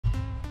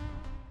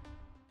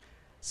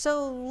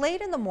So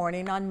late in the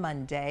morning on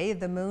Monday,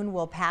 the moon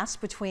will pass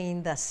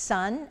between the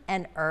sun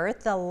and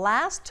Earth. The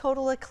last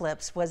total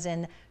eclipse was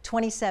in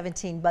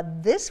 2017,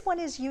 but this one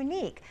is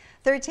unique.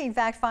 13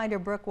 fact finder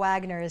Brooke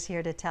Wagner is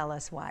here to tell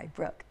us why.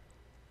 Brooke.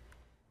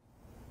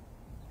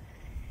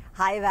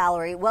 Hi,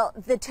 Valerie. Well,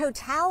 the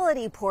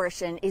totality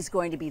portion is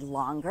going to be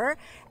longer,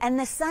 and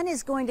the sun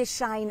is going to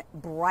shine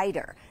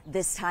brighter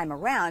this time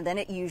around than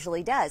it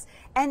usually does.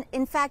 And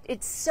in fact,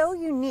 it's so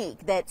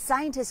unique that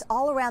scientists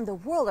all around the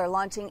world are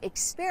launching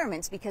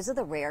experiments because of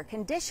the rare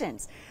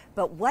conditions.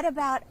 But what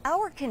about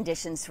our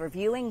conditions for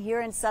viewing here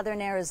in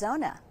southern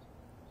Arizona?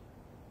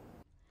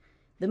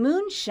 The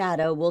moon's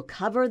shadow will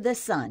cover the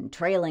sun,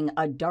 trailing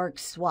a dark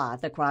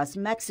swath across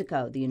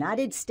Mexico, the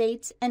United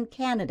States, and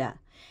Canada.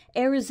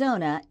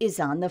 Arizona is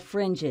on the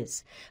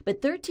fringes.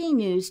 But 13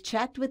 News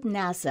checked with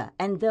NASA,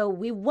 and though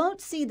we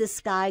won't see the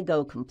sky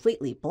go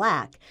completely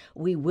black,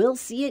 we will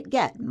see it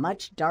get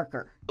much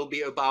darker. It'll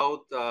be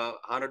about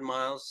 100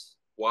 miles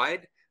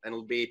wide, and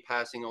it'll be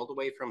passing all the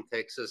way from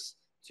Texas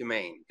to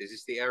Maine. This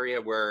is the area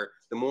where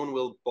the moon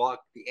will block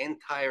the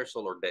entire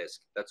solar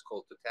disk. That's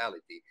called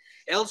totality.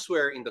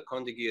 Elsewhere in the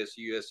contiguous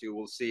US, you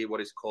will see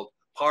what is called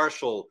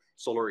partial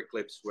solar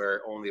eclipse,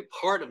 where only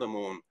part of the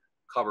moon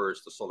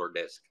covers the solar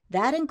disk.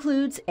 That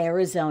includes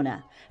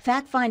Arizona.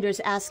 Fact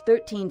finders asked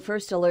 13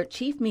 First Alert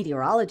Chief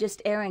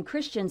Meteorologist Aaron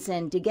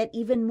Christensen to get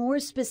even more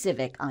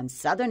specific on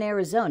southern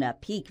Arizona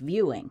peak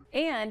viewing.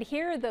 And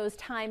here are those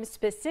times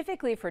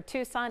specifically for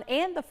Tucson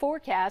and the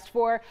forecast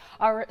for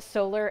our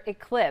solar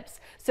eclipse.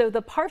 So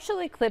the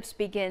partial eclipse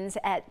begins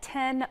at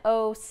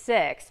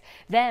 10:06.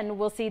 Then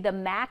we'll see the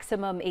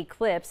maximum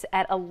eclipse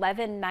at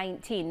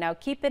 11:19. Now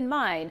keep in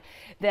mind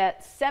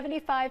that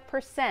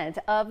 75%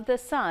 of the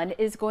sun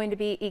is going to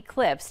be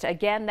eclipsed.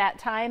 Again, that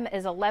time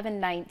is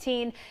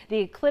 11:19. The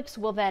eclipse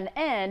will then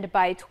end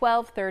by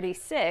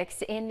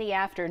 12:36 in the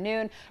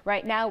afternoon.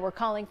 Right now, we're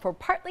calling for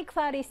partly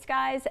cloudy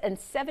skies and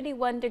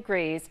 71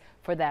 degrees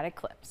for that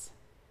eclipse.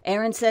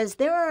 Aaron says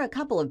there are a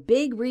couple of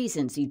big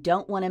reasons you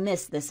don't want to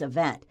miss this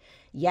event.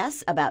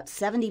 Yes, about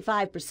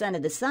 75%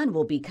 of the sun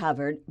will be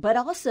covered, but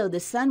also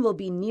the sun will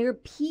be near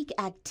peak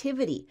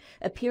activity,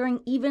 appearing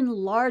even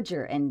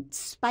larger and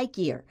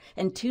spikier,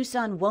 and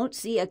Tucson won't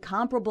see a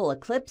comparable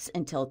eclipse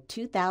until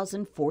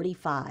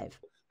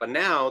 2045. But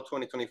now,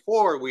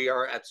 2024, we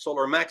are at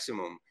solar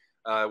maximum,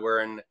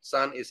 wherein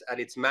sun is at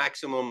its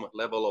maximum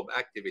level of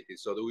activity.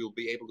 So that we will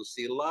be able to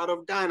see a lot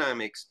of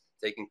dynamics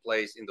taking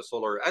place in the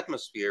solar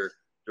atmosphere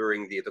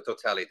during the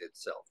totality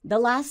itself. The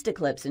last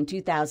eclipse in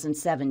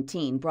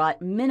 2017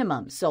 brought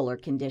minimum solar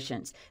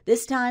conditions.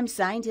 This time,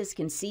 scientists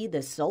can see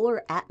the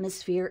solar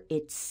atmosphere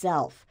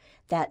itself.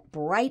 That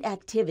bright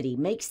activity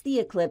makes the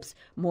eclipse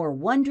more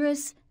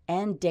wondrous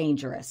and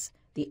dangerous.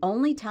 The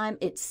only time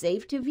it's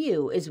safe to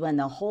view is when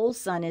the whole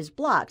sun is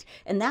blocked,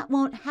 and that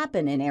won't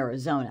happen in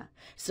Arizona.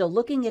 So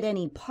looking at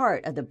any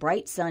part of the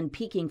bright sun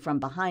peeking from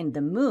behind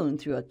the moon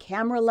through a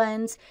camera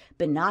lens,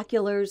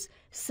 binoculars,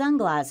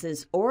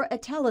 sunglasses, or a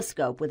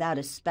telescope without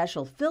a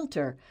special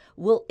filter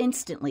will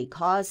instantly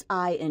cause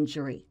eye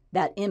injury.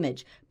 That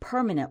image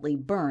permanently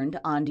burned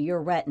onto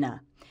your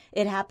retina.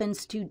 It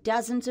happens to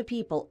dozens of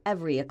people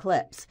every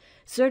eclipse.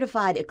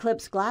 Certified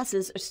eclipse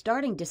glasses are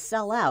starting to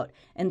sell out,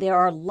 and there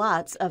are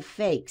lots of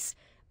fakes.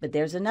 But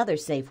there's another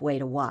safe way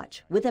to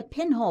watch, with a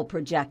pinhole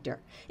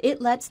projector. It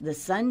lets the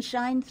sun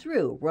shine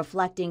through,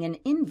 reflecting an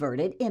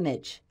inverted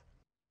image.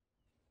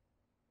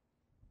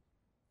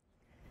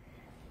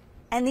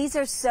 And these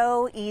are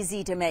so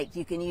easy to make.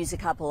 You can use a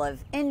couple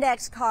of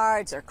index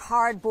cards or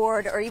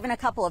cardboard or even a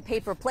couple of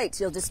paper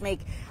plates. You'll just make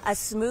a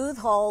smooth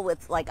hole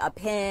with like a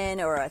pin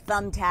or a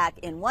thumbtack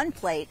in one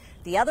plate.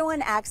 The other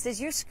one acts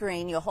as your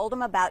screen. You'll hold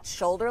them about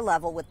shoulder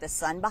level with the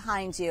sun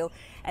behind you,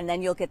 and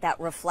then you'll get that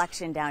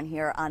reflection down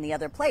here on the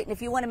other plate. And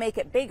if you want to make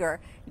it bigger,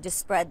 you just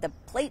spread the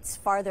plates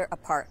farther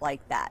apart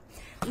like that.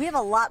 We have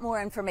a lot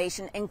more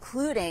information,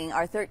 including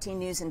our 13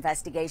 News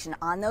investigation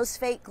on those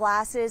fake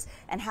glasses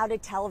and how to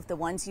tell if the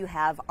ones you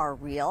have are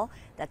real.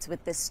 That's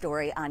with this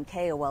story on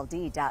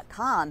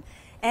KOLD.com.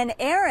 And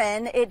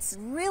Aaron, it's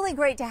really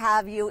great to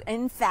have you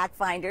in Fact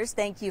Finders.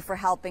 Thank you for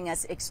helping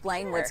us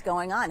explain what's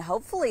going on.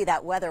 Hopefully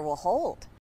that weather will hold.